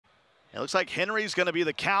It looks like Henry's going to be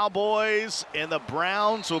the Cowboys, and the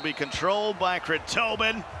Browns will be controlled by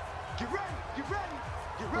Chritobin.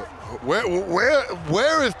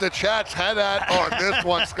 Where is the chat's head at on this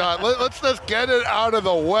one, Scott? Let's just get it out of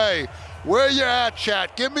the way. Where you at,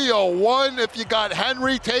 chat? Give me a 1 if you got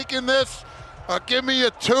Henry taking this. Give me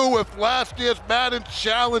a 2 if last year's Madden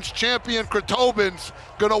Challenge champion Chritobin's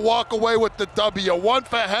gonna walk away with the W. 1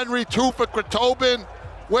 for Henry, 2 for Chritobin.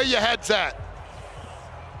 Where your head's at?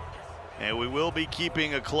 And we will be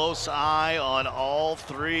keeping a close eye on all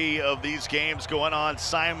 3 of these games going on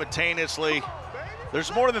simultaneously.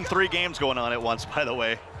 There's more than 3 games going on at once, by the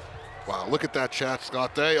way. Wow, look at that chat,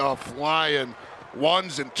 Scott. They are flying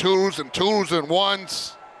 1s and 2s and 2s and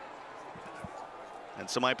 1s. And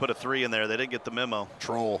somebody put a 3 in there. They didn't get the memo.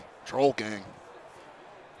 Troll gang.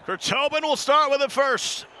 Chritobin will start with it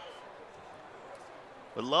first.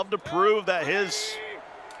 Would love to prove that his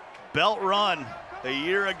belt run a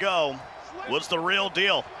year ago was the real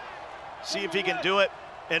deal. See if he can do it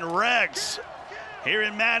in regs here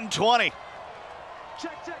in Madden 20.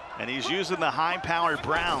 And he's using the high-powered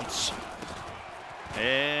Browns.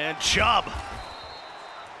 And Chubb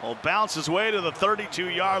will bounce his way to the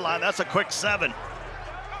 32-yard line. That's a quick 7.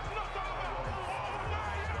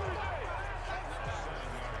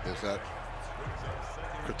 Is that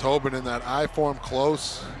Chritobin in that I form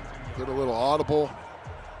close? Did a little audible.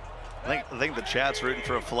 I think the chat's rooting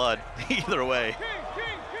for a flood. Either way.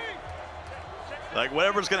 Like,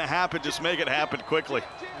 whatever's going to happen, just make it happen quickly.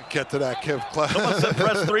 Get to that Kiv class. Someone said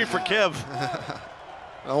press 3 for Kiv.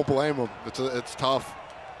 I don't blame him. It's tough.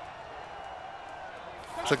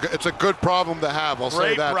 It's a good problem to have. I'll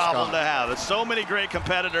say that, Great problem Scott. to have. There's so many great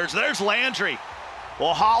competitors. There's Landry.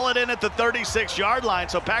 We'll haul it in at the 36-yard line.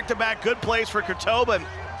 So back-to-back good plays for Chritobin.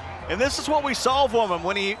 And this is what we saw from him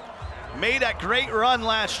when he made that great run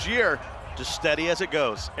last year. Just steady as it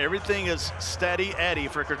goes. Everything is steady Eddie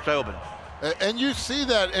for Chritobin. And you see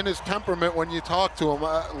that in his temperament when you talk to him.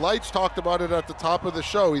 Lights talked about it at the top of the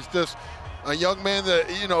show. He's just a young man that,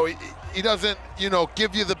 he doesn't,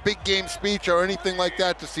 give you the big game speech or anything like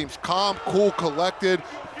that. Just seems calm, cool, collected,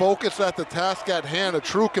 focused at the task at hand, a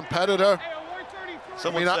true competitor.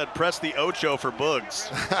 Someone said press the Ocho for Bugs.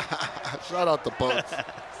 Shout out to Bugs.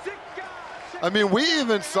 I mean, we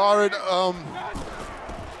even saw it,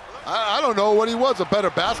 I don't know what he was, a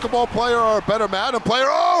better basketball player or a better Madden player.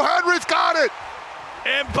 Oh, Henry's got it!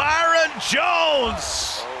 And Byron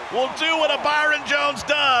Jones will do what a Byron Jones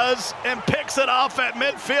does and picks it off at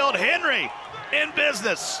midfield. Henry in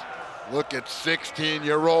business. Look at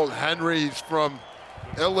 16-year-old Henry. He's from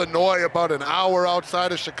Illinois, about an hour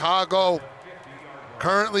outside of Chicago.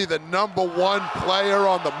 Currently the #1 player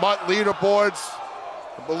on the MUT leaderboards.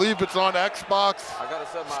 I believe it's on Xbox.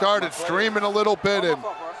 Started streaming a little bit, and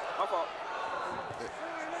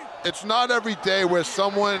it's not every day where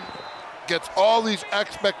someone gets all these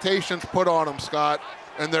expectations put on them, Scott,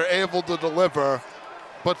 and they're able to deliver.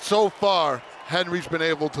 But so far, Henry's been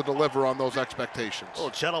able to deliver on those expectations. Well,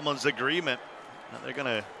 gentleman's agreement. They're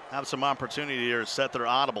going to have some opportunity here to set their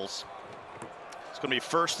audibles. It's going to be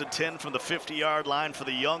 1st and 10 from the 50-yard line for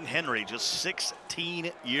the young Henry, just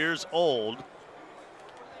 16 years old.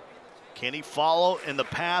 Can he follow in the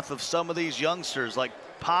path of some of these youngsters like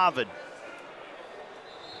Pavid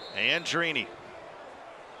and Drini?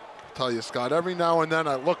 I'll tell you, Scott, every now and then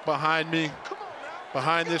I look behind me,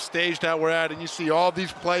 behind this stage that we're at, and you see all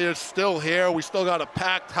these players still here. We still got a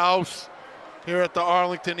packed house here at the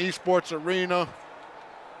Arlington Esports Arena.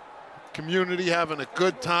 Community having a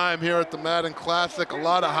good time here at the Madden Classic. A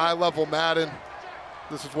lot of high-level Madden.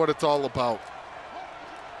 This is what it's all about.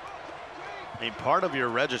 I mean, part of your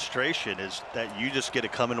registration is that you just get to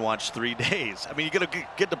come and watch 3 days. I mean, you're going to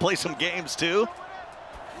get to play some games too.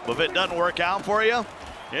 But if it doesn't work out for you,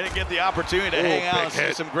 you're going to get the opportunity to hang out and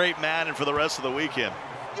see some great Madden for the rest of the weekend.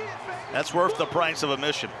 That's worth the price of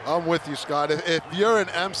admission. I'm with you, Scott. If you're an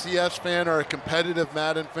MCS fan or a competitive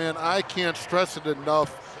Madden fan, I can't stress it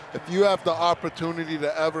enough. If you have the opportunity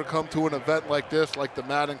to ever come to an event like this, like the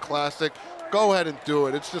Madden Classic, go ahead and do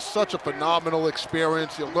it. It's just such a phenomenal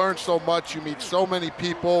experience. You learn so much, you meet so many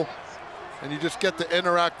people, and you just get to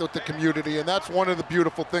interact with the community. And that's one of the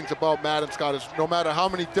beautiful things about Madden, Scott, is no matter how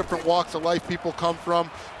many different walks of life people come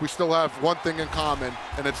from, we still have one thing in common,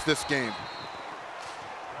 and it's this game.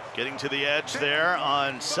 Getting to the edge there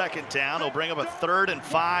on 2nd down. He'll bring up a 3rd and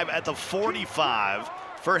 5 at the 45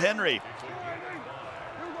 for Henry.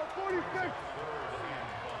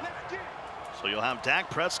 So you'll have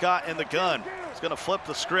Dak Prescott in the gun. He's going to flip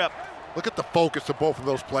the script. Look at the focus of both of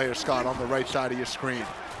those players, Scott, on the right side of your screen.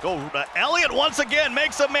 Elliott once again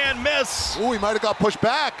makes a man miss. Ooh, he might have got pushed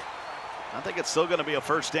back. I think it's still going to be a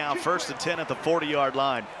first down, 1st and 10 at the 40-yard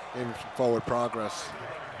line. Maybe some forward progress.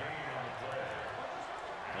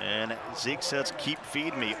 And Zeke says, keep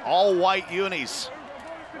feeding me. All white unis.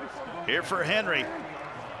 Here for Henry.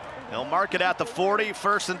 He'll mark it at the 40,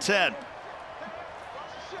 1st and 10.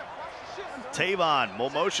 Tavon will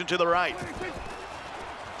motion to the right.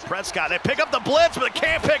 Prescott, they pick up the blitz, but they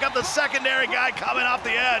can't pick up the secondary guy coming off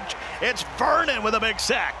the edge. It's Vernon with a big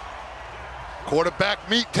sack. Quarterback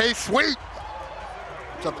meat tastes sweet.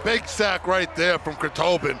 It's a big sack right there from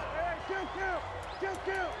Chritobin.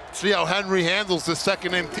 See how Henry handles this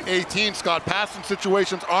 2nd and 18, Scott. Passing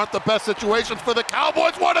situations aren't the best situations for the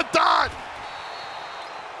Cowboys. What a dot!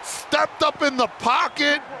 Stepped up in the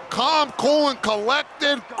pocket, calm, cool, and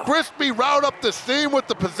collected. Crispy route up the seam with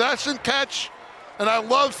the possession catch. And I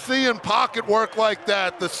love seeing pocket work like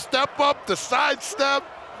that. The step up, the side step.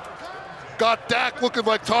 Got Dak looking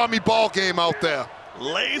like Tommy Ballgame out there.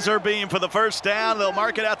 Laser beam for the first down. They'll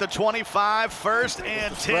mark it at the 25, 1st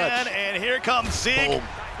and 10. And here comes Zeke. Boom.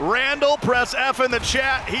 Randall, press F in the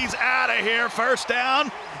chat. He's out of here. First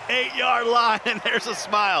down, 8-yard line. And there's a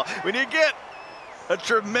smile. When you get a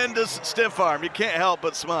tremendous stiff arm, you can't help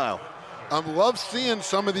but smile. I love seeing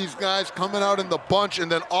some of these guys coming out in the bunch and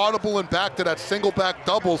then audible and back to that single back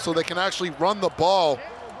double so they can actually run the ball.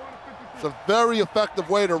 It's a very effective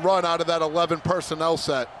way to run out of that 11 personnel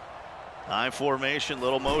set. High formation,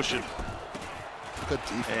 little motion. Good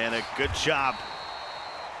defense. And a good job.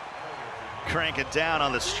 Crank it down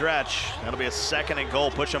on the stretch. That'll be a 2nd and goal.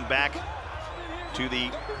 Push them back to the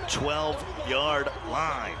 12-yard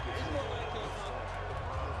line.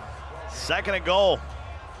 2nd and goal.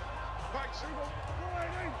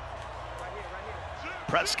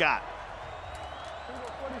 Prescott.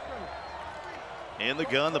 In the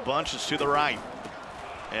gun, the bunch is to the right.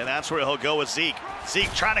 And that's where he'll go with Zeke.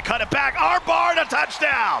 Zeke trying to cut it back. Arbar to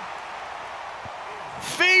touchdown.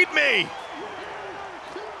 Feed me.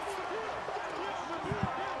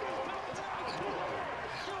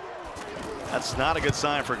 That's not a good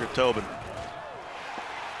sign for Chritobin.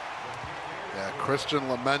 Yeah, Christian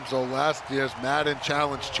Lomenzo, last year's Madden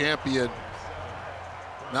Challenge champion,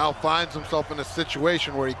 now finds himself in a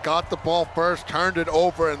situation where he got the ball first, turned it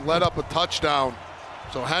over, and let up a touchdown.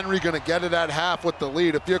 So Henry going to get it at half with the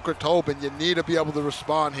lead. If you're Chritobin, you need to be able to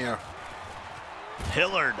respond here.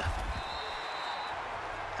 Hillard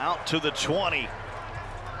out to the 20.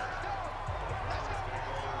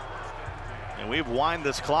 And we've wind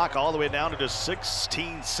this clock all the way down to just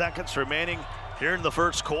 16 seconds remaining here in the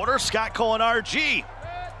first quarter. Scott Cole and RG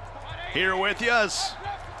here with you as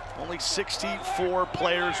only 64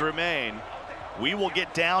 players remain. We will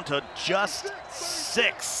get down to just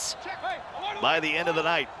 6 by the end of the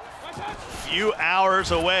night. Few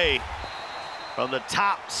hours away from the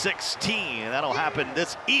top 16, and that'll happen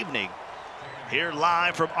this evening here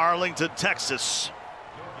live from Arlington, Texas.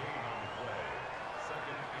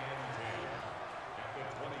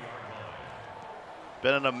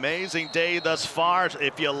 Been an amazing day thus far.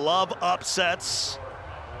 If you love upsets,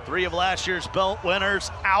 3 of last year's belt winners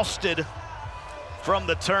ousted from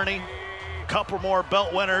the tourney. Couple more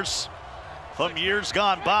belt winners from years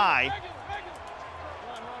gone by.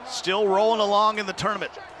 Still rolling along in the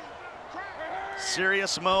tournament.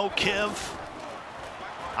 Serious Mo, Kiv.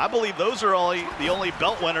 I believe those are the only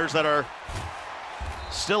belt winners that are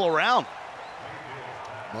still around.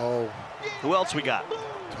 Mo. Who else we got?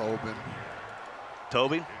 Tobin.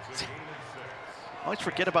 Tobin? I always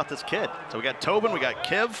forget about this kid. So we got Tobin, we got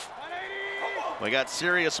Kiv, we got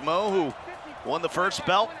Serious Mo, who won the first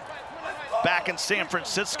belt back in San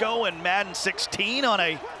Francisco in Madden 16 on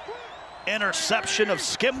a interception of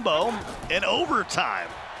Skimbo in overtime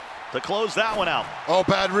to close that one out. Oh,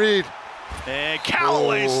 bad read. And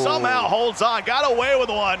Callaway somehow holds on, got away with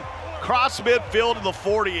one. Cross midfield to the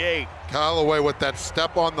 48. Callaway with that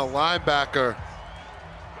step on the linebacker.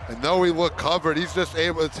 And though he looked covered, he's just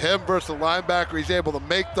able, it's him versus the linebacker. He's able to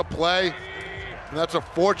make the play. And that's a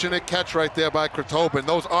fortunate catch right there by Chritobin.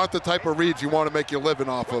 Those aren't the type of reads you want to make your living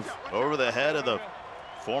off of. Over the head of the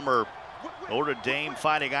former Notre Dame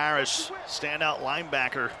Fighting Irish standout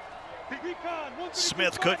linebacker.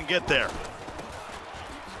 Smith couldn't get there.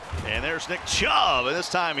 And there's Nick Chubb, and this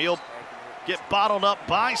time he'll get bottled up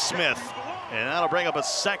by Smith. And that'll bring up a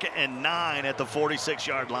 2nd and 9 at the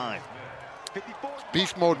 46-yard line.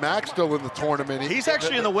 Beast Mode Max still in the tournament. He's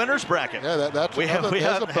actually in the winner's bracket. Yeah, that's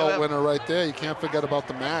a belt winner right there. You can't forget about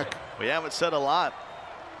the Mac. We haven't said a lot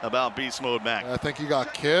about Beast Mode Mac. I think you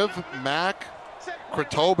got Kiv, Mac,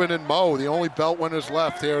 Chritobin, and Mo, the only belt winners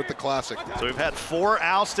left here at the Classic. So we've had 4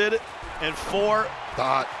 ousted and 4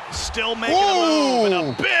 Dot. still making a move, and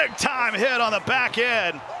a big time hit on the back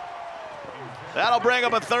end That'll bring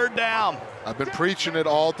up a 3rd down. I've been preaching it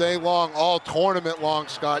all day long, all tournament long,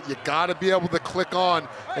 Scott. You got to be able to click on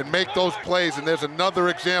and make those plays, and there's another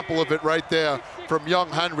example of it right there from young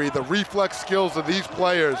Henry. The reflex skills of these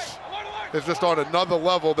players is just on another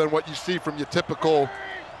level than what you see from your typical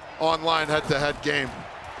online head-to-head game.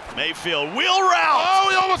 Mayfield, wheel route! Oh,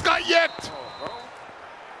 he almost got yicked!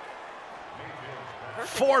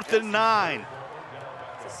 4th and 9.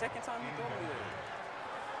 It's the second time you told me that.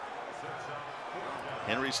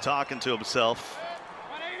 Henry's talking to himself.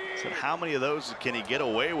 Said, how many of those can he get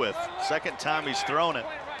away with? 2nd time he's thrown it.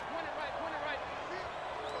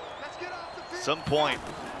 Some point,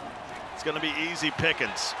 it's going to be easy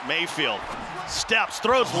pickings. Mayfield steps,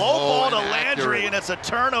 throws low ball to Landry, and it's a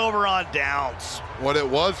turnover on downs. What it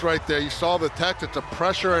was right there, you saw the text, it's a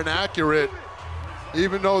pressure inaccurate.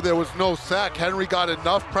 Even though there was no sack, Henry got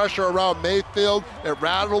enough pressure around Mayfield, it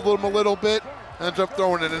rattled him a little bit, ends up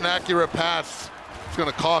throwing an inaccurate pass. It's going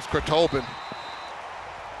to cost Chritobin.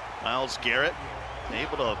 Myles Garrett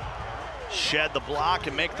able to shed the block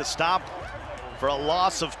and make the stop for a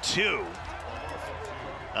loss of 2.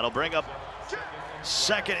 That'll bring up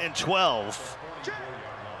 2nd and 12.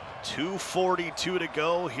 2:42 to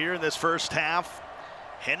go here in this first half.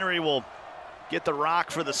 Henry will get the rock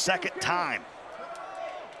for the 2nd time.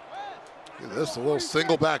 Look at this, a little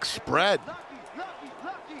single back spread.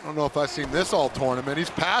 I don't know if I've seen this all tournament. He's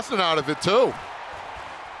passing out of it too.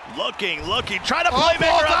 Looking, trying to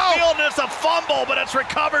playmaker upfield, and it's a fumble, but it's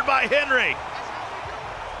recovered by Henry.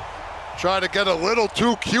 Trying to get a little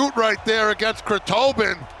too cute right there against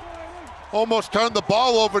Chritobin. Almost turned the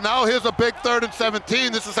ball over. Now here's a big 3rd and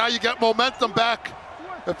 17. This is how you get momentum back.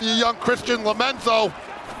 If you're young Christian Lamenzo.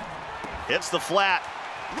 Hits the flat.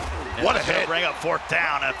 And what a hit. Bring up 4th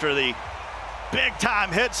down after the big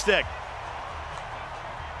time hit stick.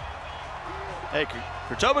 Hey,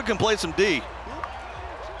 Chritobin can play some D.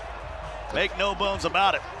 Make no bones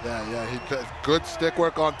about it. Yeah, he does good stick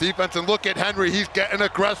work on defense. And look at Henry, he's getting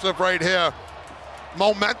aggressive right here.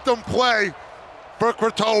 Momentum play for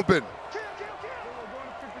Chritobin.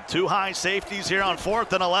 2 high safeties here on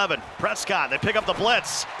 4th and 11. Prescott, they pick up the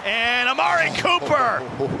blitz. And Amari Cooper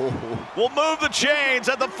will move the chains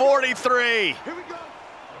at the 43.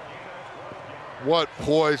 What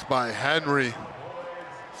poise by Henry.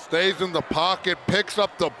 Stays in the pocket, picks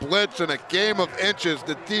up the blitz in a game of inches.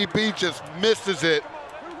 The DB just misses it.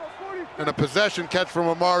 And a possession catch from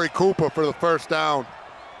Amari Cooper for the 1st down.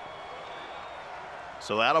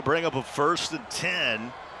 So that'll bring up a 1st and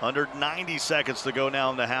 10. Under 90 seconds to go now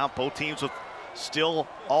in the half. Both teams with still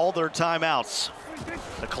all their timeouts.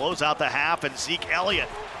 To close out the half, and Zeke Elliott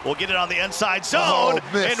will get it on the inside zone.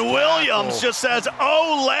 And Williams just says,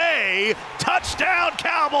 "Olay, touchdown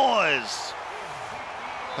Cowboys."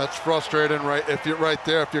 That's frustrating, right? If you're right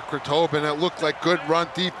there, if you're Chritobin, it looked like good run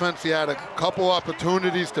defense. He had a couple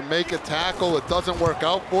opportunities to make a tackle. It doesn't work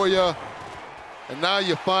out for you. And now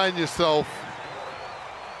you find yourself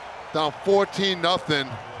down 14-0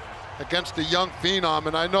 against a young phenom.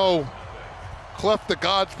 And I know Clef the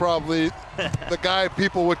God's probably the guy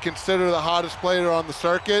people would consider the hottest player on the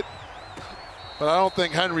circuit. But I don't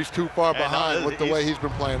think Henry's too far behind with the way he's been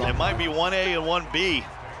playing. It might be 1A and 1B.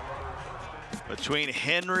 Between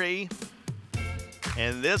Henry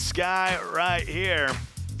and this guy right here.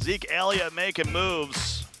 Zeke Elliott making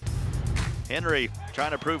moves. Henry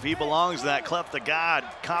trying to prove he belongs in that Clef the God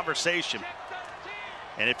conversation.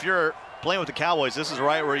 And if you're playing with the Cowboys, this is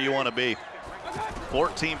right where you want to be.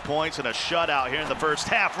 14 points and a shutout here in the first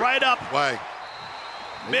half. Right up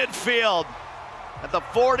midfield at the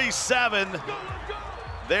 47.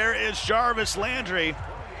 There is Jarvis Landry,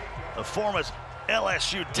 the former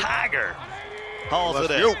LSU Tiger. Hauls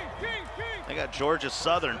it in. They got Georgia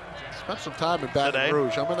Southern. Spent some time in Baton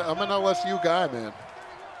Rouge. I'm an LSU guy, man.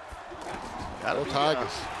 Go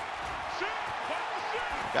Tigers.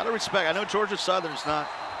 Got to respect. I know Georgia Southern's not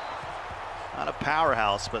a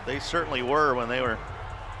powerhouse, but they certainly were when they were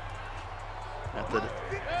at the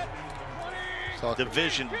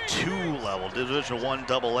Division II level, Division I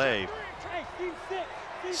AA.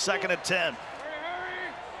 2nd and 10.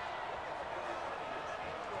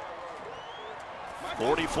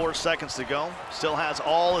 44 seconds to go. Still has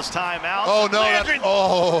all his timeouts. Oh,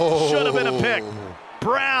 no. Should have been a pick.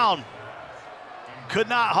 Brown could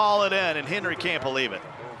not haul it in, and Henry can't believe it.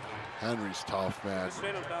 Henry's tough, man.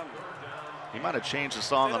 He might have changed the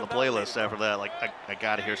song on the playlist after that. Like, I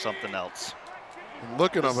got to hear something else. And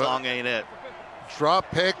look at him. This song ain't it. Drop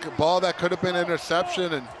pick, ball that could have been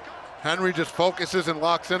interception, and Henry just focuses and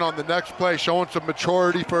locks in on the next play, showing some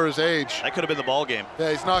maturity for his age. That could have been the ball game. Yeah,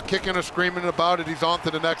 he's not kicking or screaming about it. He's on to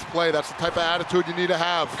the next play. That's the type of attitude you need to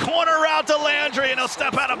have. Corner route to Landry, and he'll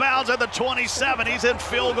step out of bounds at the 27. He's in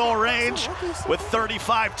field goal range with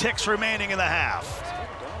 35 ticks remaining in the half.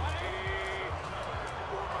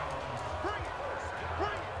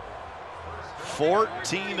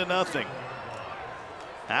 $14-0.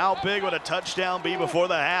 How big would a touchdown be before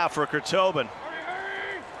the half for Chritobin?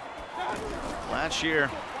 Last year,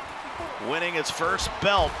 winning his first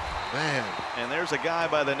belt. Man. And there's a guy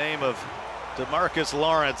by the name of DeMarcus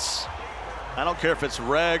Lawrence. I don't care if it's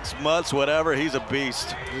regs, mutts, whatever, he's a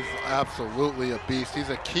beast. He's absolutely a beast. He's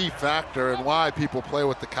a key factor in why people play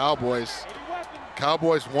with the Cowboys.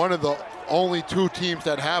 Cowboys, one of the only two teams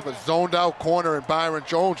that have a zoned out corner in Byron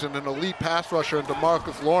Jones and an elite pass rusher in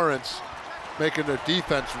DeMarcus Lawrence, making their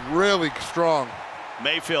defense really strong.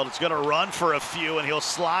 Mayfield is going to run for a few, and he'll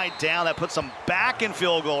slide down. That puts him back in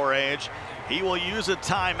field goal range. He will use a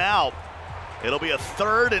timeout. It'll be a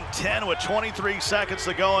 3rd and 10 with 23 seconds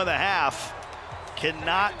to go in the half.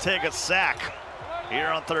 Cannot take a sack here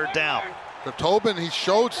on 3rd down. Chritobin, he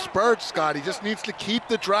showed spurts, Scott. He just needs to keep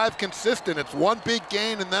the drive consistent. It's one big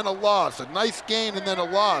gain and then a loss, a nice gain and then a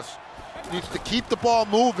loss. He needs to keep the ball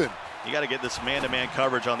moving. You got to get this man-to-man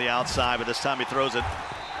coverage on the outside, but this time he throws it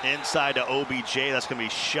inside to OBJ. That's going to be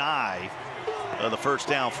shy of the first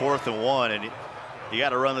down, 4th and 1, and you got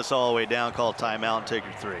to run this all the way down, call timeout, and take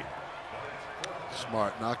your 3.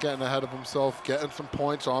 Smart, not getting ahead of himself, getting some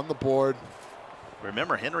points on the board.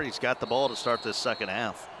 Remember, Henry's got the ball to start this second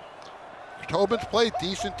half. Chritobin's played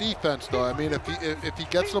decent defense, though. I mean, if he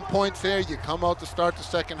gets some points there, you come out to start the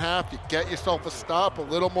second half, you get yourself a stop, a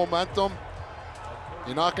little momentum.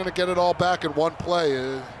 You're not going to get it all back in one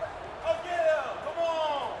play.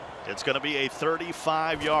 It's going to be a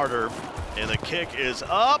 35-yarder, and the kick is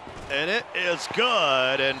up, and it is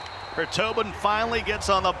good. And Chritobin finally gets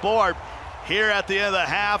on the board here at the end of the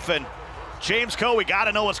half. And James Coe, we got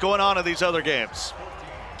to know what's going on in these other games.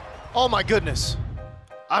 Oh my goodness.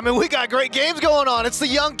 I mean, we got great games going on. It's the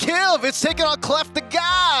young Kiv. It's taking on Clef the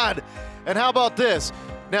God. And how about this?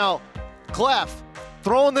 Now, Clef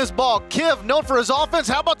throwing this ball. Kiv, known for his offense.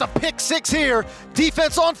 How about the pick 6 here?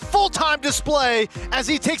 Defense on full-time display as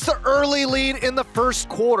he takes the early lead in the first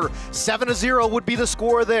quarter. 7-0 would be the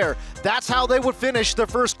score there. That's how they would finish the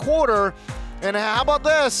first quarter. And how about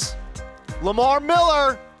this? Lamar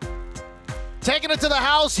Miller taking it to the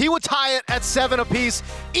house. He would tie it at 7 apiece.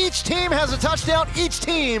 Each team has a touchdown. Each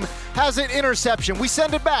team has an interception. We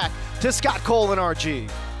send it back to Scott Cole and RG.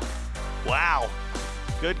 Wow.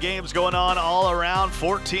 Good games going on all around.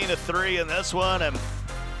 14-3 in this one. And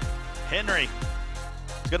Henry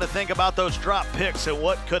is going to think about those drop picks and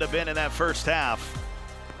what could have been in that first half.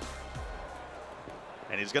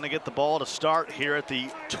 And he's going to get the ball to start here at the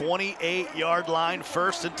 28-yard line.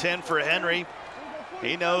 1st and 10 for Henry.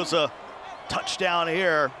 He knows a touchdown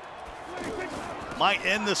here might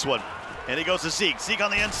end this one. And he goes to Zeke. Zeke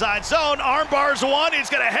on the inside zone. Arm bars 1.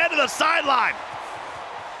 He's going to head to the sideline.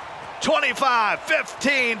 25,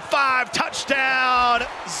 15, 5, touchdown,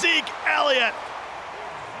 Zeke Elliott,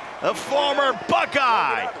 the former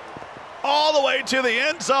Buckeye, all the way to the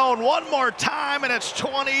end zone one more time, and it's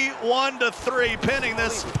 21-3, pinning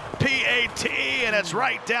this PAT, and it's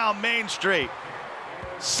right down Main Street.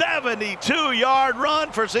 72-yard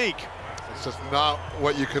run for Zeke. It's just not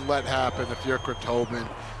what you can let happen if you're Chritobin.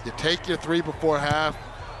 You take your 3 before half.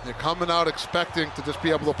 You're coming out expecting to just be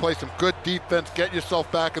able to play some good defense, get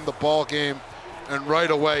yourself back in the ball game, and right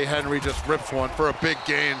away Henry just rips one for a big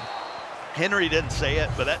gain. Henry didn't say it,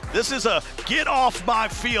 but this is a get off my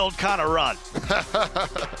field kind of run.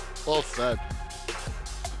 Well said.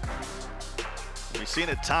 We've seen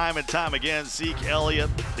it time and time again. Zeke Elliott,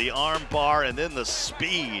 the arm bar, and then the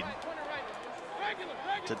speed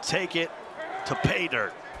to take it to pay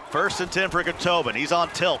dirt. 1st and 10 for Chritobin. He's on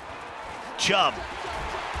tilt. Chubb.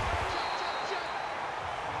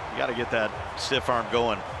 You got to get that stiff arm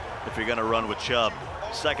going if you're going to run with Chubb.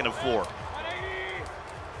 2nd and 4.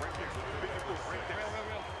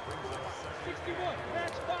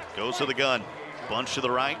 Goes to the gun. Bunch to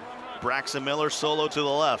the right. Braxton Miller solo to the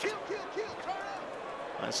left.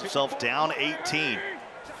 Finds himself down 18.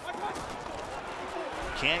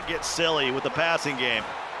 Can't get silly with the passing game.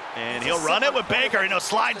 And he'll run it with Baker, and he'll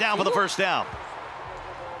slide down for the first down.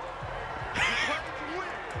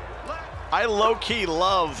 I low-key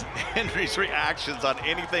love Henry's reactions on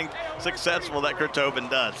anything successful that Chritobin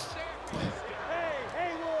does.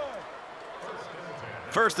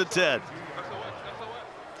 1st and 10.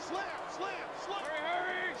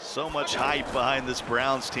 So much hype behind this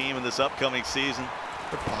Browns team in this upcoming season.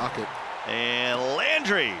 Good pocket. And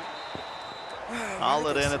Landry hauled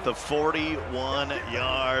it in at the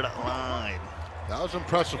 41-yard line. That was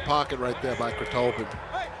impressive pocket right there by Chritobin.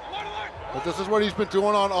 But this is what he's been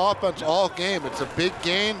doing on offense all game. It's a big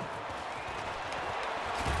gain.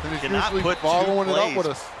 And he's usually following it up with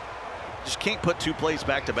us. Just can't put 2 plays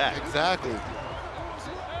back to back. Exactly.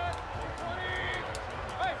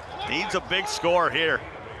 Needs a big score here.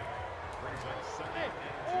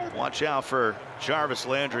 Watch out for Jarvis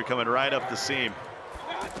Landry coming right up the seam.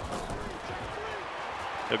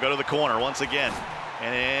 He'll go to the corner once again.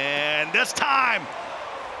 And this time,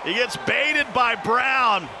 he gets baited by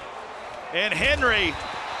Brown. And Henry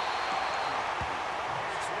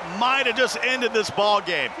might have just ended this ball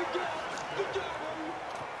game.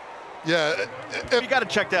 Yeah. You got to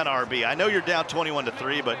check down RB. I know you're down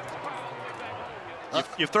 21-3, but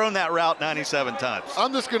you've thrown that route 97 times.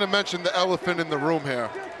 I'm just going to mention the elephant in the room here.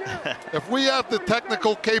 If we have the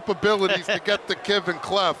technical capabilities to get to Kiv and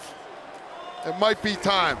Clef, it might be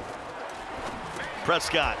time.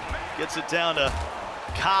 Prescott gets it down to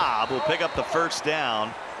Cobb, who'll pick up the first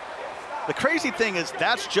down. The crazy thing is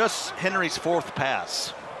that's just Henry's 4th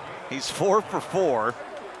pass. He's 4 for 4.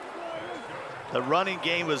 The running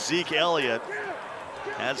game with Zeke Elliott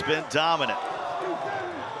has been dominant.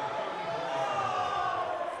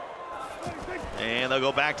 And they'll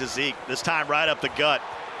go back to Zeke, this time right up the gut.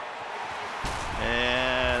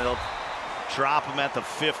 And they'll drop him at the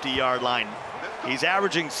 50-yard line. He's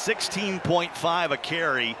averaging 16.5 a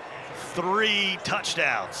carry, 3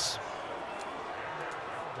 touchdowns.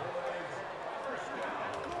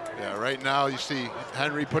 Yeah, right now you see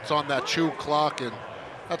Henry puts on that chew clock, and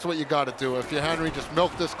that's what you got to do. If you're Henry, just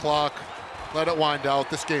milk this clock, let it wind out.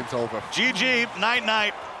 This game's over. GG,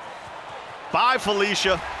 night-night. Bye,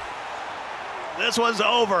 Felicia. This one's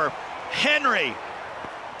over. Henry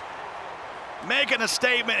making a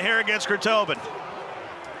statement here against Chritobin.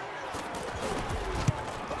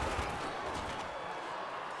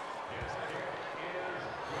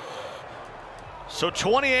 So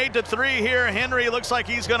 28-3 here. Henry looks like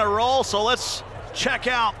he's going to roll. So let's check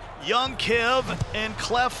out young Kiv and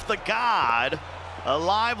Clef the God. A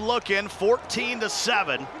live look in,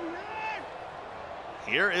 14-7.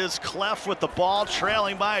 Here is Clef with the ball,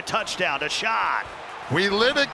 trailing by a touchdown. A shot. We lit it.